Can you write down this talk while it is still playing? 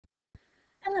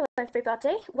Hello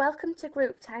everybody, welcome to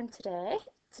group time today.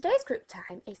 Today's group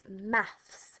time is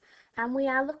maths and we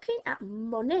are looking at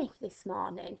money this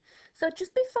morning. So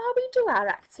just before we do our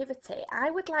activity,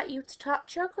 I would like you to talk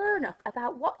to your grown-up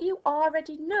about what you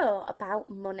already know about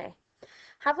money.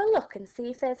 Have a look and see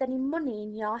if there's any money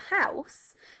in your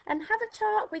house and have a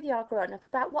talk with your grown-up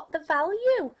about what the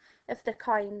value of the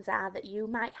coins are that you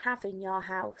might have in your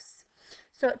house.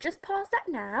 So just pause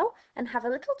that now and have a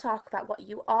little talk about what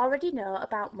you already know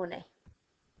about money.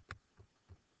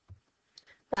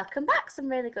 Welcome back, some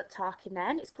really good talking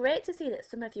then. It's great to see that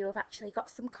some of you have actually got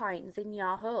some coins in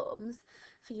your homes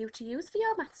for you to use for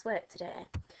your maths work today.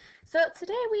 So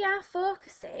today we are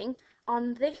focusing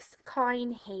on this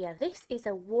coin here. This is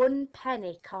a 1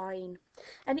 penny coin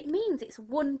and it means it's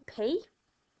 1p.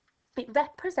 It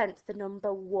represents the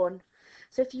number 1.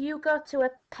 So if you go to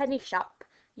a penny shop,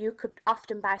 you could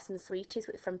often buy some sweeties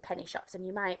from penny shops and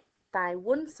you might buy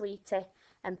 1 sweetie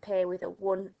and pay with a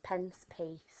 1 pence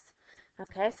piece.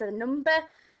 Okay, so the number,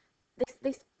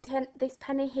 this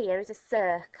penny here is a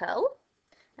circle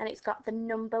and it's got the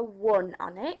number 1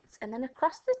 on it, and then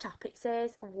across the top it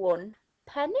says 1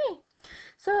 penny.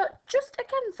 So just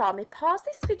again for me, pause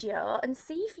this video and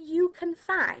see if you can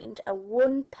find a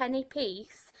 1 penny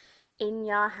piece in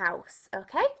your house.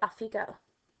 Okay, off you go.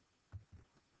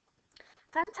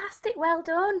 Fantastic, well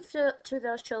done to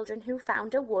those children who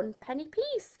found a 1 penny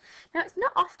piece. Now it's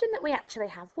not often that we actually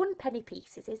have 1 penny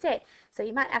pieces, is it? So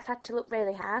you might have had to look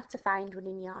really hard to find one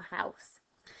in your house.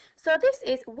 So this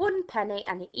is 1 penny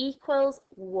and it equals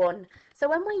 1. So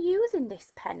when we're using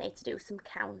this penny to do some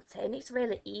counting, it's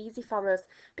really easy for us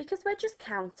because we're just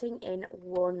counting in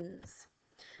ones.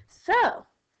 So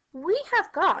we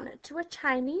have gone to a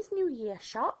Chinese New Year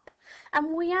shop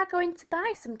and we are going to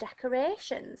buy some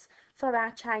decorations for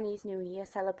our Chinese New Year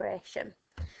celebration.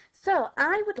 So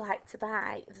I would like to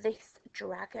buy this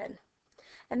dragon.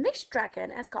 And this dragon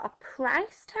has got a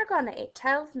price tag on it. It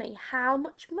tells me how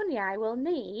much money I will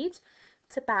need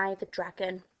to buy the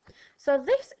dragon. So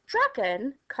this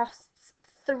dragon costs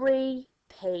 3p.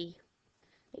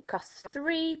 It costs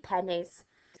 3 pennies.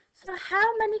 So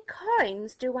how many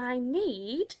coins do I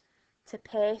need to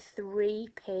pay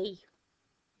 3p?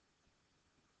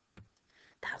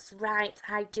 That's right,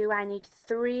 I do. I need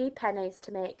 3 pennies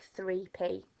to make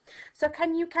 3p. So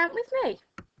can you count with me?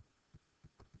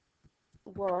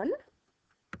 1,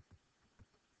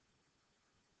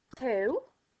 2,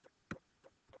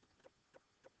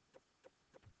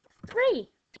 3.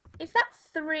 Is that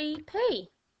 3p?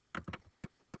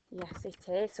 Yes, it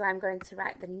is. So I'm going to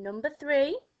write the number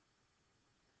 3.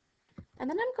 And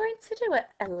then I'm going to do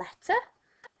a letter.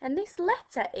 And this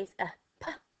letter is a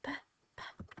p, p, p.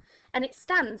 And it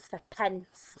stands for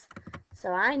pence. So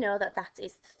I know that that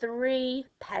is 3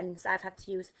 pence. I've had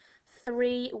to use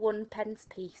 3 1 pence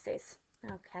pieces.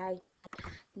 Okay.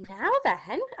 Now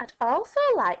then, I'd also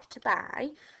like to buy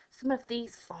some of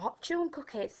these fortune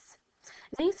cookies.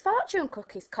 These fortune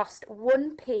cookies cost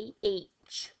 1p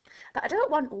each. But I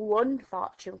don't want 1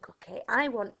 fortune cookie. I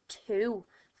want 2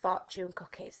 fortune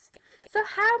cookies. So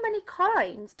how many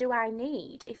coins do I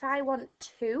need if I want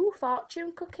 2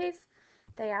 fortune cookies?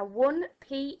 They are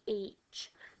 1p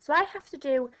each. So I have to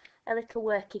do a little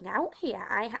working out here.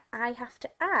 I have to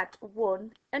add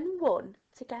 1 and 1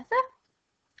 together.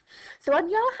 So on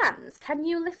your hands, can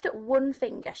you lift up 1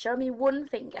 finger? Show me 1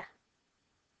 finger.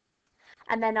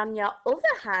 And then on your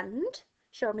other hand,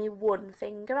 show me 1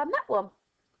 finger on that one.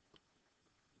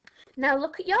 Now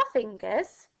look at your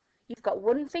fingers. You've got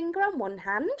 1 finger on one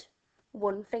hand,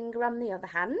 1 finger on the other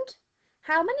hand.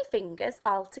 How many fingers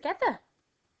altogether?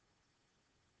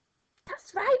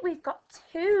 That's right, we've got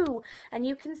 2. And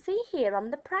you can see here on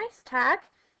the price tag,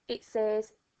 it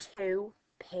says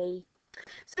 2p.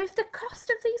 So if the cost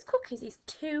of these cookies is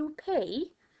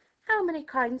 2p, how many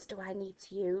coins do I need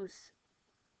to use?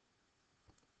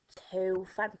 2,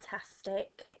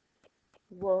 fantastic.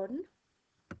 1,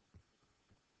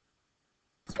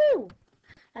 2.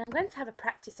 And I'm going to have a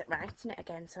practice at writing it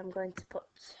again, so I'm going to put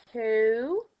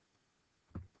 2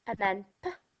 and then p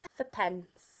for pence.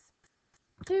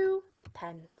 2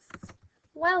 pence.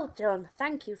 Well done.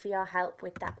 Thank you for your help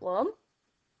with that one.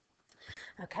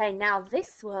 Okay, now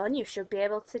this one you should be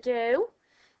able to do.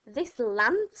 This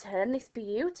lantern, this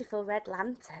beautiful red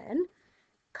lantern,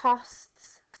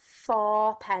 costs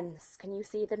 4 pence. Can you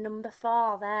see the number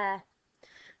 4 there?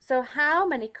 So how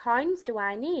many coins do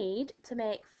I need to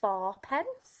make 4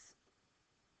 pence?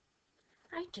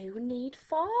 I do need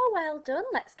 4. Well done.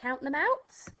 Let's count them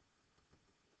out.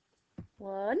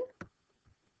 1,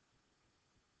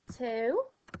 2,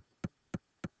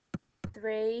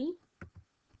 3,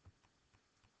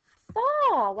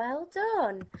 4. Well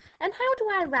done. And how do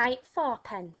I write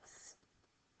 4pence?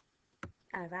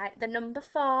 I write the number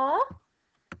 4.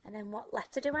 And then what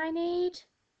letter do I need?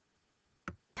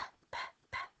 P, p,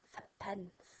 p for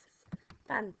pence.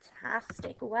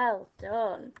 Fantastic. Well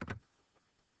done.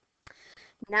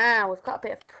 Now we've got a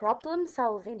bit of problem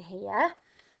solving here.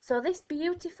 So this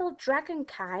beautiful dragon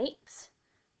kite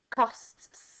costs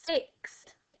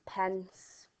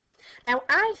 6pence. Now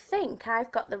I think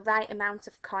I've got the right amount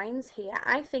of coins here.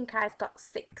 I think I've got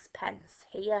 6pence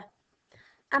here.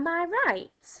 Am I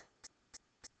right?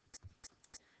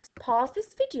 Pause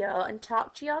this video and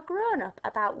talk to your grown-up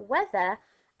about whether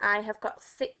I have got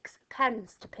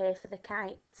 6pence to pay for the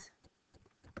kite.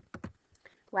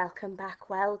 Welcome back,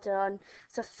 well done.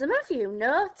 So some of you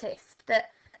noticed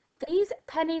that these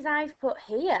pennies I've put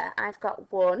here, I've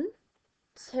got 1,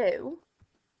 2,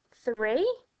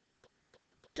 3.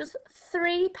 Does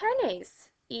 3 pennies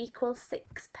equal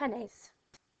 6 pennies?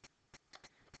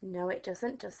 No, it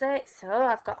doesn't, does it? So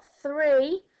I've got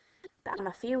 3, but I'm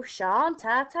a few short,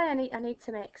 aren't I? I need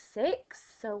to make 6.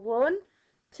 So 1,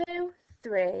 2,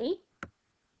 3,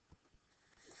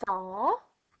 4,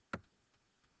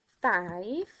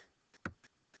 5,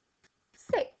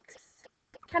 6.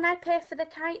 Can I pay for the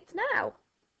kite now?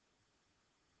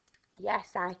 Yes,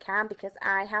 I can, because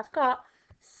I have got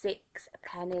 6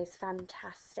 pennies.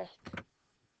 Fantastic.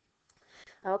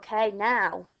 Okay,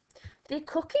 now, the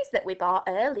cookies that we bought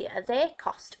earlier, they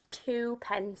cost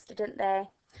 2pence, didn't they?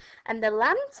 And the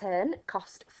lantern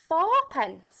cost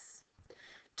 4pence.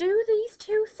 Do these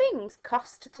two things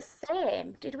cost the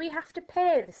same? Did we have to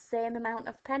pay the same amount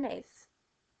of pennies?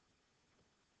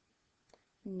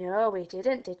 No, we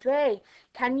didn't, did we?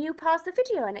 Can you pause the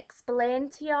video and explain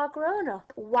to your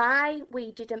grown-up why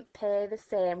we didn't pay the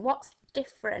same? What's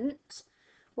different?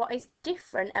 What is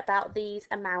different about these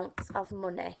amounts of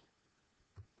money?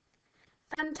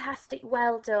 Fantastic,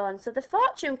 well done. So the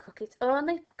fortune cookies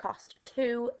only cost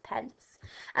 2pence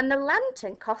and the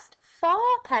lantern cost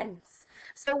 4pence.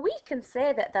 So we can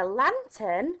say that the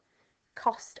lantern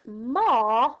cost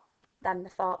more than the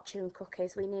fortune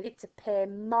cookies. We needed to pay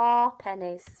more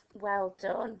pennies. Well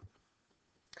done.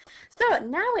 So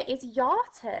now it is your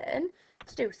turn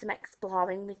to do some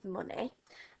exploring with money.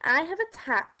 I have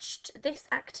attached this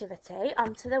activity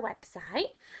onto the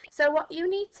website. So what you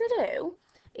need to do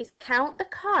is count the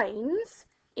coins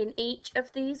in each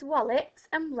of these wallets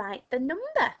and write the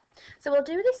number. So we'll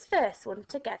do this first one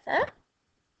together.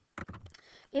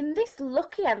 In this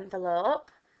lucky envelope,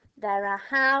 there are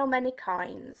how many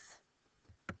coins?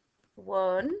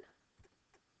 1,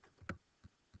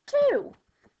 2.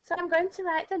 So I'm going to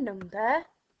write the number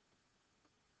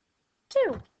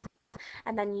 2.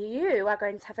 And then you are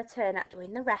going to have a turn at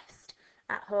doing the rest.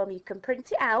 At home you can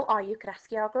print it out or you can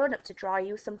ask your grown-up to draw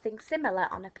you something similar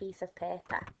on a piece of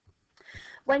paper.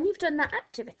 When you've done that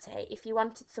activity, if you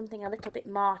wanted something a little bit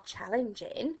more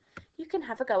challenging, you can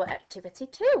have a go at activity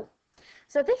 2.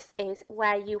 So this is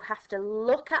where you have to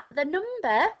look at the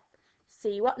number,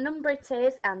 see what number it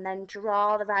is, and then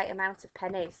draw the right amount of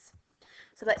pennies.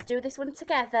 So let's do this one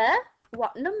together.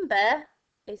 What number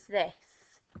is this?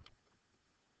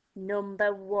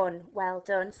 Number 1. Well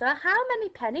done. So how many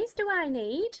pennies do I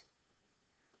need?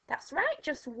 That's right,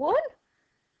 just 1.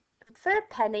 For a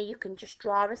penny, you can just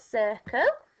draw a circle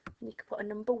and you can put a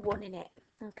number 1 in it.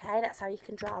 Okay, that's how you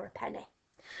can draw a penny.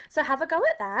 So have a go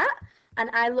at that, and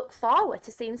I look forward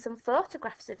to seeing some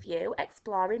photographs of you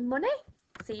exploring money.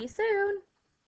 See you soon.